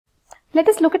Let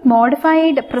us look at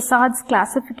modified Prasad's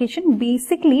classification.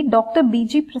 Basically, Dr.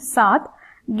 B.G. Prasad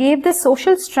gave the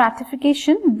social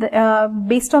stratification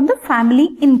based on the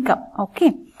family income.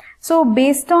 Okay. So,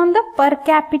 based on the per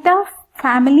capita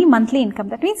family monthly income.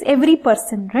 That means every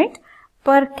person, right?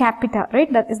 Per capita,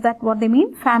 right? That is that what they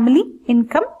mean? Family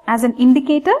income as an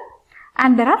indicator.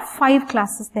 And there are 5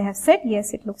 classes they have said.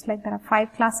 Yes, it looks like there are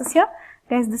 5 classes here.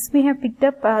 Guys, this we have picked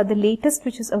up the latest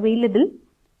which is available,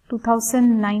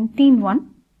 2019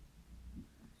 one.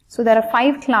 So there are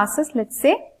 5 classes, let's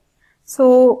say.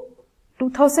 So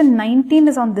 2019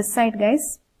 is on this side,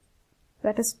 guys.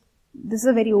 This is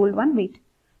a very old one. Wait,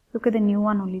 look at the new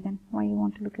one only then. Why you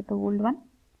want to look at the old one?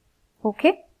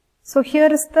 Okay. So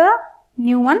here is the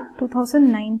new one,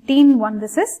 2019 one.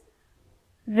 This is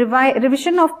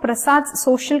revision of Prasad's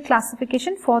social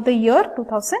classification for the year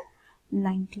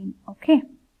 2019. Okay.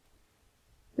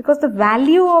 Because the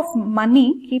value of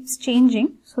money keeps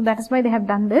changing. So that is why they have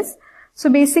done this. So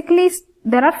basically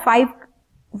there are 5.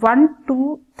 1,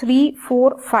 2, 3,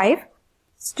 4, 5.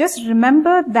 So just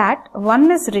remember that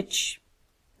 1 is rich.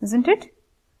 Isn't it?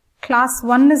 Class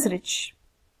 1 is rich.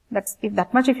 That's if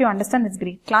that much if you understand, it's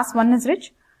great. Class 1 is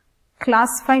rich.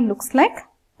 Class 5 looks like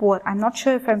poor. I'm not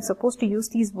sure if I'm supposed to use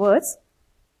these words.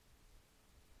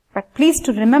 But please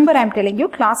to remember, I'm telling you,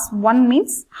 class 1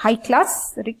 means high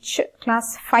class, rich.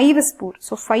 Class 5 is poor.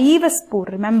 So 5 is poor.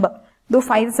 Remember, though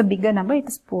 5 is a bigger number, it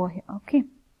is poor here. Okay.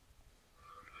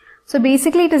 So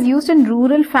basically it is used in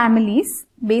rural families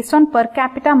based on per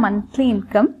capita monthly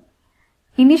income.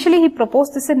 Initially he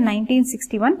proposed this in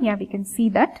 1961. Yeah, we can see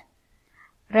that.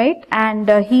 Right. And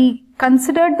he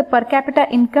considered the per capita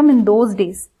income in those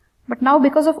days. But now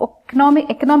because of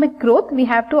economic growth, we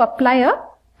have to apply a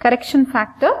correction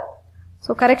factor.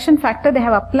 So correction factor they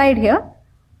have applied here.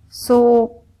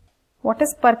 So what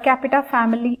is per capita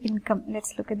family income?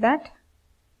 Let's look at that.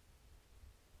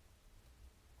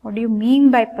 What do you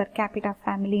mean by per capita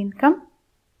family income?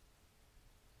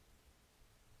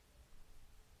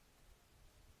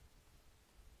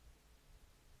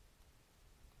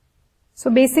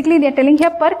 So basically they are telling here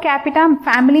per capita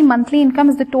family monthly income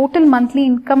is the total monthly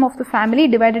income of the family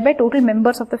divided by total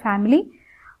members of the family.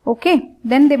 Okay.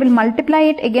 Then they will multiply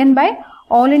it again by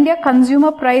All India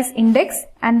Consumer Price Index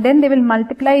and then they will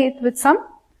multiply it with some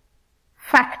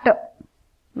factor.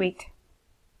 Wait.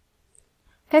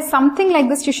 There's something like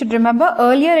this you should remember.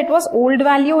 Earlier it was old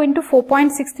value into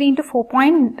 4.63 into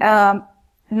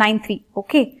 4.93.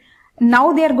 Okay.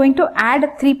 Now they are going to add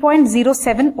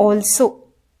 3.07 also.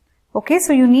 Okay,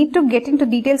 so you need to get into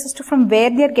details as to from where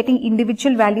they are getting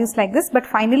individual values like this. But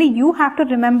finally, you have to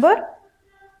remember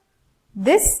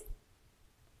this.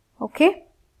 Okay.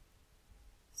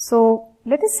 So,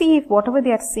 let us see if whatever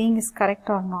they are saying is correct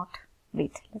or not.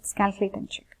 Wait, let's calculate and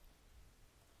check.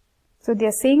 So, they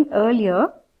are saying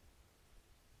earlier,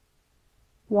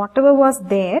 whatever was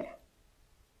there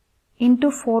into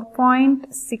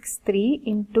 4.63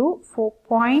 into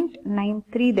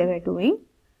 4.93 they were doing.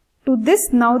 To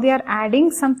this now they are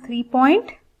adding some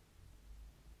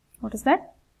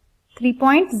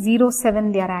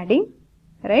 3.07 they are adding,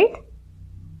 right?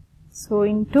 So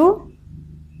into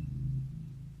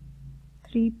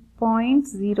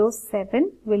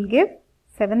 3.07 will give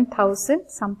 7,000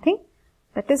 something,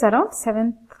 that is around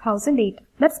 7,008.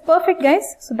 That's perfect,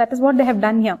 guys. So that is what they have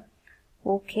done here.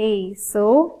 Okay,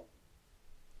 so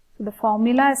the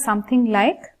formula is something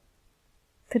like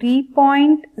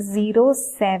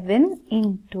 3.07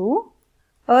 into,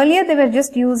 earlier they were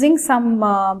just using some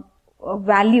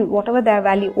value, whatever their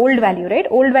value, old value, right?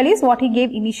 Old value is what he gave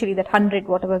initially, that 100,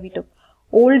 whatever we took.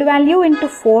 Old value into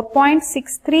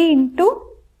 4.63 into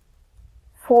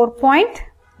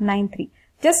 4.93.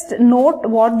 Just note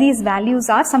what these values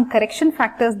are, some correction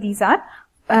factors these are.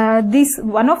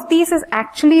 One of these is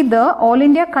actually the All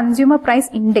India Consumer Price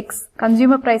Index.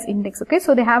 Okay,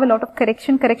 so they have a lot of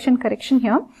correction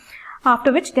here.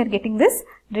 After which they are getting this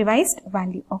revised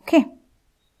value. Okay.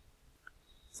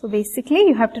 So basically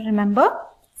you have to remember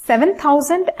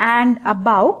 7,000 and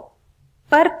above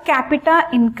per capita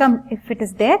income, if it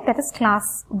is there, that is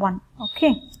class 1.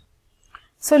 Okay.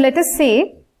 So let us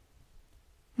say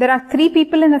there are 3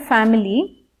 people in a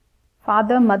family,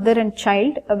 father, mother and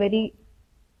child, a very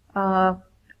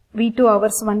V2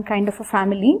 hours one kind of a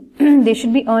family. They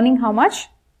should be earning how much?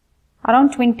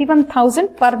 Around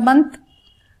 21,000 per month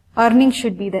earning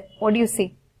should be there. What do you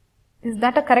say? Is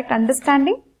that a correct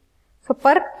understanding? So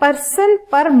per person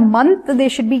per month they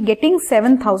should be getting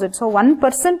 7,000. So one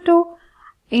person to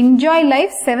enjoy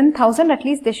life, 7,000 at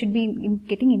least they should be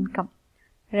getting income.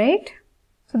 Right?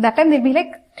 So that time they'll be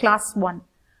like class 1.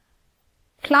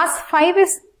 Class 5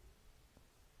 is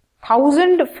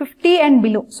 1050 and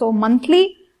below. So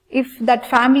monthly, if that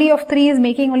family of 3 is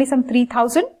making only some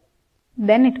 3000,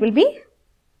 then it will be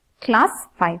class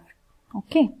 5.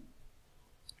 Okay.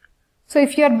 So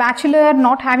if you are bachelor,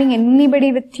 not having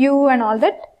anybody with you and all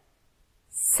that,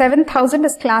 7000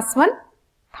 is class 1.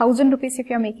 1000 rupees if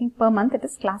you are making per month, it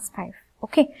is class 5.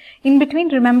 Okay. In between,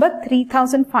 remember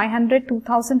 3500,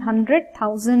 2100,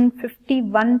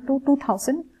 1051 to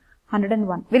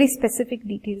 2101. Very specific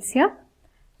details here.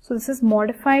 So this is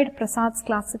modified Prasad's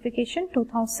classification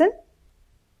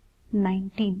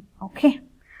 2019. Okay.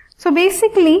 So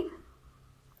basically,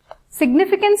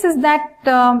 significance is that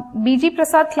BG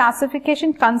Prasad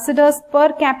classification considers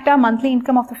per capita monthly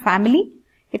income of the family.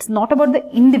 It's not about the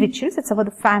individuals, it's about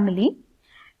the family.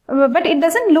 But it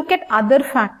doesn't look at other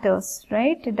factors,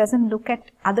 right? It doesn't look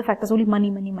at other factors, only money,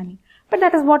 money, money. But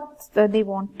that is what they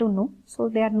want to know. So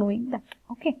they are knowing that.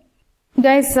 Okay.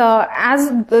 Guys,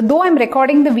 though I'm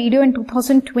recording the video in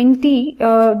 2020,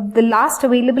 the last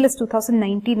available is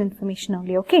 2019 information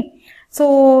only. Okay.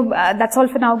 So that's all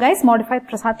for now, guys. Modified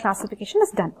Prasad classification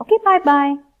is done. Okay.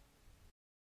 Bye-bye.